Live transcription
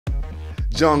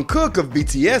Jungkook of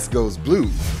BTS goes blue.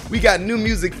 We got new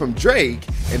music from Drake,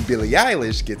 and Billie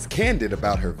Eilish gets candid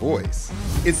about her voice.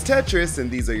 It's Tetris,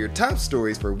 and these are your top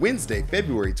stories for Wednesday,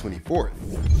 February 24th.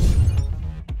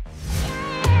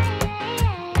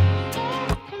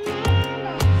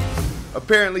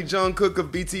 Apparently, Jungkook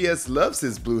of BTS loves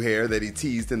his blue hair that he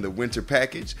teased in the winter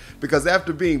package, because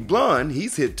after being blonde,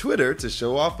 he's hit Twitter to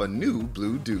show off a new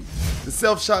blue dupe. The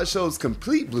self-shot shows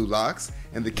complete blue locks,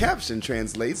 and the caption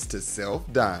translates to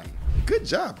self-dying. Good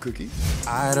job, Cookie.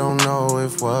 I don't know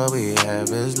if what we have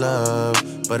is love,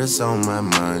 but it's on my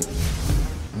mind.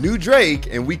 New Drake,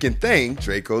 and we can thank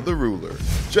Drakeo The Ruler.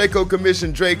 Drakeo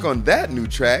commissioned Drake on that new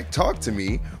track, Talk to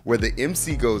Me, where the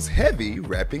MC goes heavy,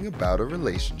 rapping about a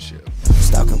relationship.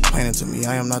 Stop complaining to me,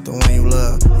 I am not the one you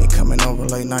love. Ain't coming over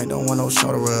late night, don't want no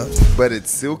shoulder rubs. But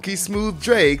it's silky smooth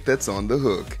Drake that's on the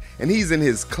hook, and he's in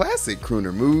his classic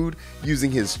crooner mood,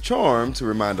 using his charm to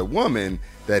remind a woman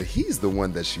that he's the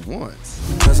one that she wants.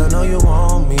 Cause I know you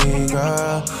want me,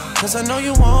 girl. Cause I know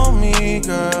you want me,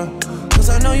 girl. Cause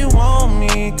I know you want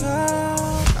me, girl.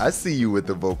 I see you with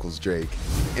the vocals, Drake.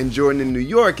 And Jordan in New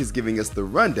York is giving us the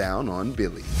rundown on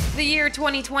Billie. The year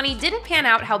 2020 didn't pan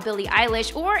out how Billie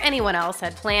Eilish or anyone else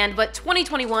had planned, but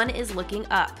 2021 is looking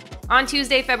up. On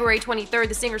Tuesday, February 23rd,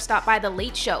 the singer stopped by The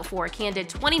Late Show for a candid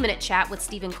 20-minute chat with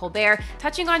Stephen Colbert,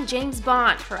 touching on James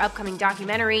Bond, her upcoming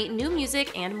documentary, new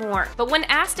music, and more. But when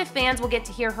asked if fans will get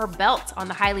to hear her belt on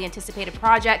the highly anticipated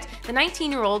project, the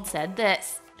 19-year-old said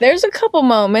this. There's a couple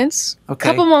moments of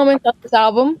this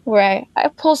album where I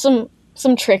pull some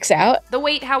tricks out. The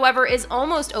wait, however, is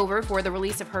almost over for the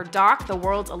release of her doc, The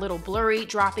World's a Little Blurry,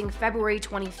 dropping February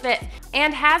 25th.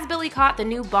 And has Billie caught the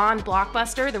new Bond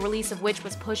blockbuster, the release of which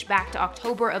was pushed back to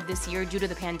October of this year due to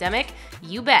the pandemic?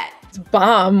 You bet. It's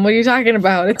bomb. What are you talking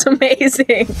about? It's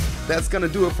amazing. That's gonna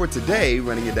do it for today.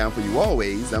 Running it down for you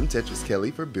always, I'm Tetris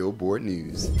Kelly for Billboard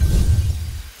News.